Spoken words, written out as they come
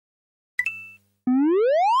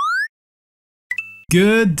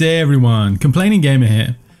Good day everyone, Complaining Gamer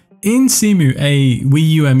here. In Cemu, a Wii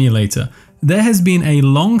U emulator, there has been a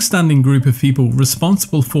long-standing group of people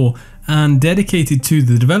responsible for and dedicated to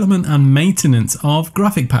the development and maintenance of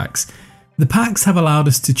graphic packs. The packs have allowed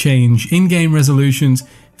us to change in-game resolutions,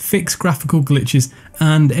 fix graphical glitches,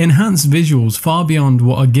 and enhance visuals far beyond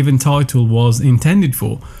what a given title was intended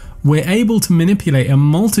for. We're able to manipulate a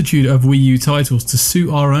multitude of Wii U titles to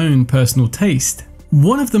suit our own personal taste.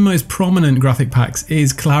 One of the most prominent graphic packs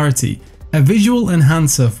is Clarity, a visual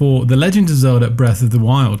enhancer for The Legend of Zelda Breath of the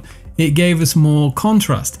Wild. It gave us more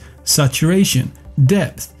contrast, saturation,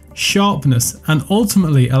 depth, sharpness, and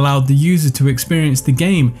ultimately allowed the user to experience the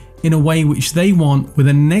game in a way which they want with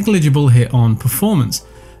a negligible hit on performance.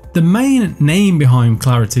 The main name behind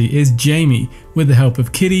Clarity is Jamie, with the help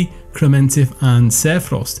of Kitty, Crementif and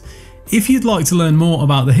Serfrost. If you'd like to learn more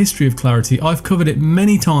about the history of Clarity, I've covered it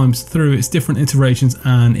many times through its different iterations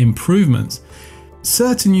and improvements.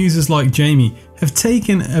 Certain users like Jamie have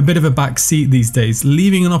taken a bit of a back seat these days,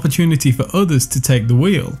 leaving an opportunity for others to take the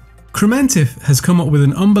wheel. Crementif has come up with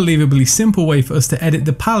an unbelievably simple way for us to edit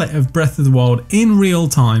the palette of Breath of the Wild in real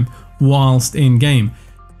time whilst in game.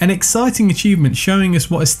 An exciting achievement showing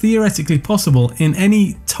us what is theoretically possible in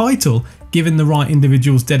any title given the right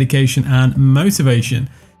individual's dedication and motivation.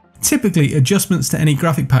 Typically, adjustments to any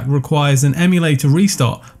graphic pack requires an emulator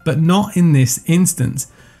restart, but not in this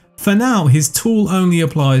instance. For now, his tool only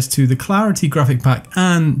applies to the Clarity graphic pack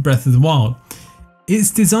and Breath of the Wild.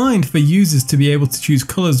 It's designed for users to be able to choose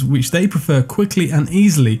colours which they prefer quickly and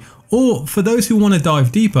easily, or for those who want to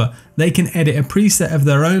dive deeper, they can edit a preset of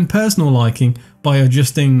their own personal liking by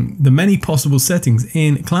adjusting the many possible settings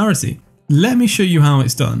in Clarity. Let me show you how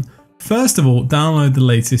it's done. First of all, download the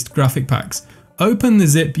latest graphic packs. Open the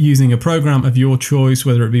zip using a program of your choice,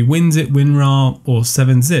 whether it be WinZip, WinRAR or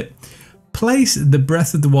 7-zip. Place the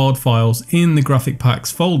Breath of the Wild files in the graphic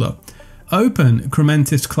packs folder. Open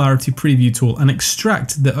Crementif's Clarity preview tool and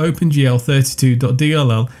extract the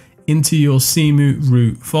OpenGL32.dll into your Cemu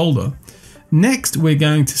root folder. Next, we're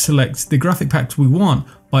going to select the graphic packs we want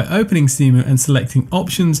by opening Cemu and selecting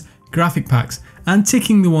Options, Graphic Packs, and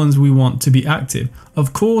ticking the ones we want to be active.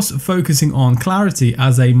 Of course, focusing on Clarity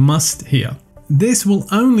as a must here. This will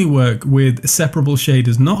only work with separable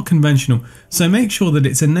shaders, not conventional, so make sure that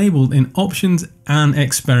it's enabled in Options and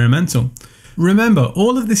Experimental. Remember,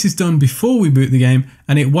 all of this is done before we boot the game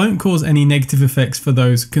and it won't cause any negative effects for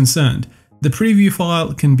those concerned. The preview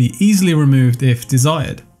file can be easily removed if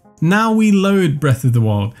desired. Now we load Breath of the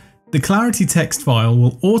Wild. The Clarity text file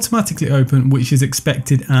will automatically open, which is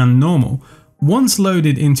expected and normal. Once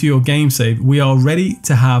loaded into your game save, we are ready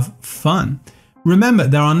to have fun. Remember,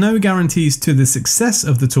 there are no guarantees to the success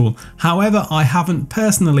of the tool, however I haven't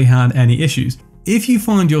personally had any issues. If you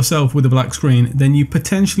find yourself with a black screen, then you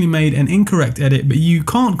potentially made an incorrect edit, but you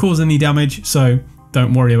can't cause any damage, so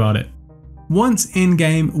don't worry about it. Once in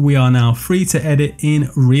game, we are now free to edit in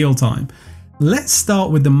real time. Let's start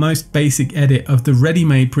with the most basic edit of the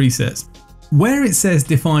ready-made presets. Where it says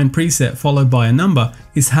define preset followed by a number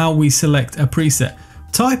is how we select a preset.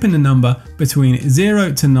 Type in a number between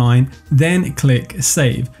 0 to 9, then click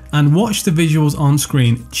save and watch the visuals on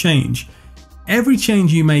screen change. Every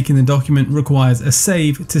change you make in the document requires a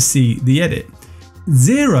save to see the edit.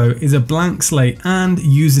 0 is a blank slate and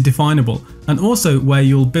user definable, and also where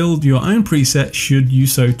you'll build your own preset should you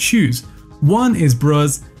so choose. 1 is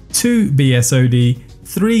Bruz, 2 BSOD,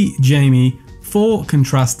 3 Jamie, 4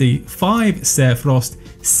 Contrasty, 5 Serfrost,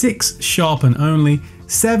 6 Sharpen Only,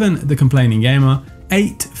 7 The Complaining Gamer,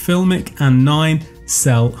 8 Filmic and 9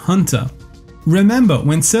 Cell Hunter. Remember,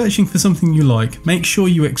 when searching for something you like, make sure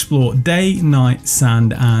you explore day, night,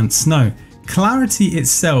 sand and snow. Clarity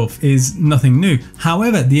itself is nothing new,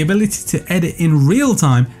 however the ability to edit in real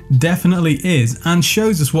time definitely is and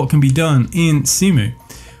shows us what can be done in Cemu.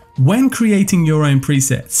 When creating your own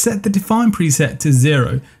preset, set the define preset to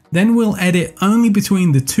 0, then we'll edit only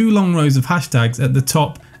between the two long rows of hashtags at the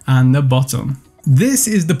top and the bottom. This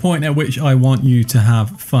is the point at which I want you to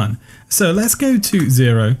have fun. So let's go to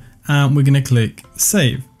 0 and we're going to click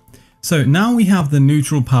save. So now we have the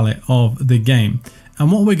neutral palette of the game,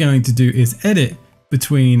 and what we're going to do is edit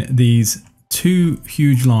between these two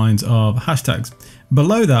huge lines of hashtags.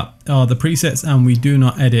 Below that are the presets and we do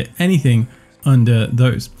not edit anything under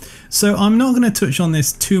those. So I'm not going to touch on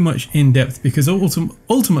this too much in depth because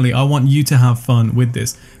ultimately I want you to have fun with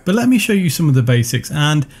this, but let me show you some of the basics,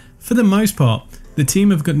 and for the most part the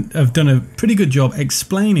team have done a pretty good job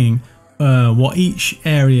explaining what each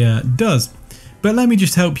area does, but let me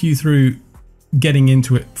just help you through getting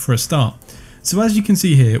into it for a start. So as you can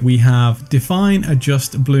see here, we have define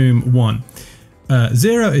adjust bloom 1.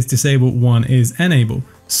 0 is disabled, 1 is enabled.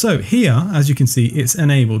 So here, as you can see, it's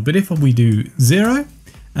enabled. But if we do 0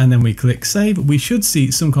 and then we click save, we should see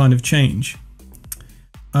some kind of change.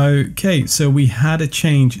 Okay, so we had a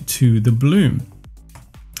change to the bloom.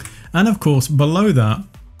 And of course, below that,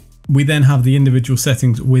 we then have the individual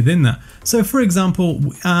settings within that. So for example,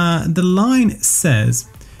 the line says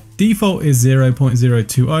default is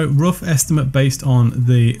 0.020, rough estimate based on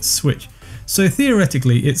the switch. So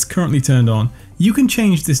theoretically, it's currently turned on. You can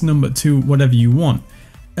change this number to whatever you want.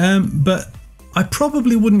 But I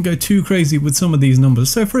probably wouldn't go too crazy with some of these numbers.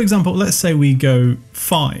 So for example, let's say we go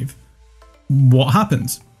 5. What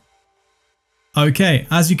happens? Okay,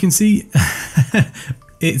 as you can see,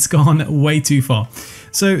 it's gone way too far.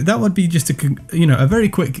 So that would be just a very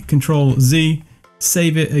quick Control Z,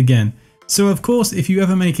 save it again. So of course, if you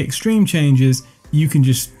ever make extreme changes, you can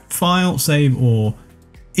just file, save, or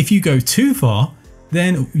if you go too far,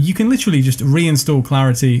 then you can literally just reinstall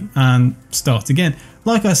Clarity and start again.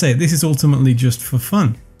 Like I say, this is ultimately just for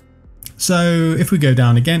fun. So if we go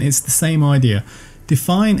down again, it's the same idea.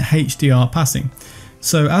 Define HDR passing.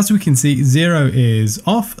 So as we can see, 0 is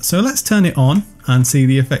off. So let's turn it on and see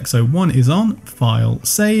the effect. So 1 is on, file,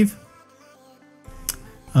 save.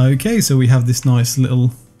 Okay, so we have this nice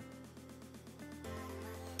little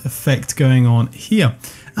effect going on here.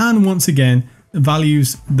 And once again,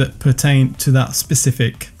 values that pertain to that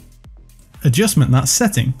specific adjustment, that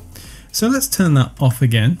setting. So let's turn that off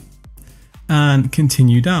again and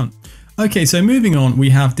continue down. Okay, so moving on, we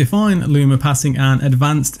have define luma passing and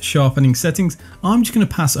advanced sharpening settings. I'm just going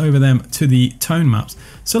to pass over them to the tone maps.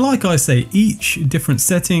 So like I say, each different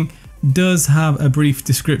setting does have a brief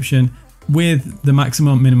description with the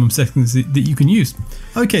maximum minimum settings that you can use.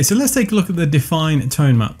 Okay, so let's take a look at the define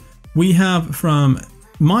tone map. We have from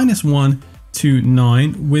 -1 to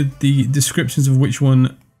 9 with the descriptions of which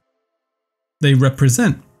one they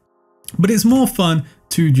represent. But it's more fun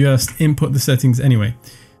to just input the settings anyway.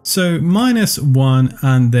 So -1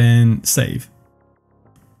 and then save.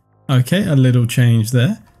 Okay, a little change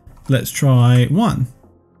there. Let's try 1.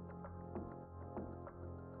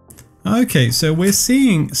 Okay, so we're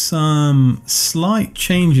seeing some slight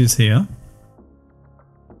changes here.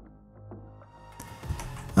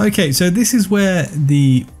 Okay, so this is where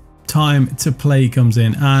the time to play comes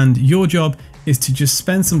in, and your job is to just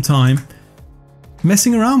spend some time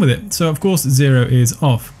messing around with it. So of course 0 is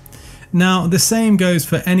off. Now the same goes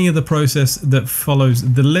for any other process that follows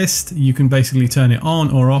the list. You can basically turn it on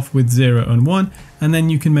or off with 0 and 1, and then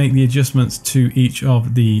you can make the adjustments to each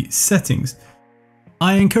of the settings.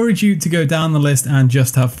 I encourage you to go down the list and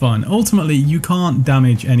just have fun. Ultimately, you can't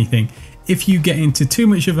damage anything. If you get into too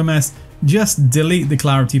much of a mess, just delete the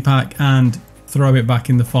Clarity pack and throw it back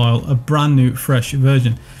in the file, a brand new fresh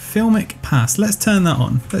version. Filmic Pass, let's turn that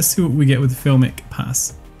on. Let's see what we get with the Filmic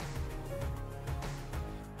Pass.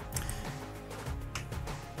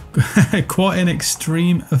 Quite an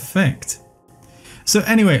extreme effect. So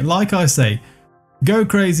anyway, like I say, go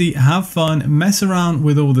crazy, have fun, mess around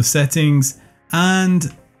with all the settings,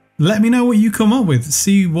 and let me know what you come up with.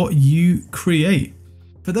 See what you create.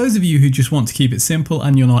 For those of you who just want to keep it simple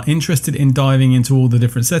and you're not interested in diving into all the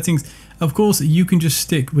different settings, of course you can just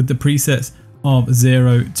stick with the presets of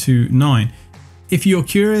 0 to 9. If you're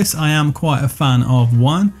curious, I am quite a fan of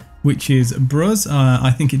 1, which is Bruz.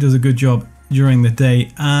 I think it does a good job during the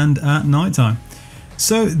day and at night time.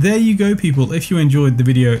 So there you go, people. If you enjoyed the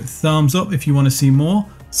video, thumbs up. If you want to see more,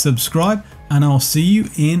 subscribe, and I'll see you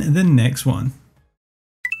in the next one.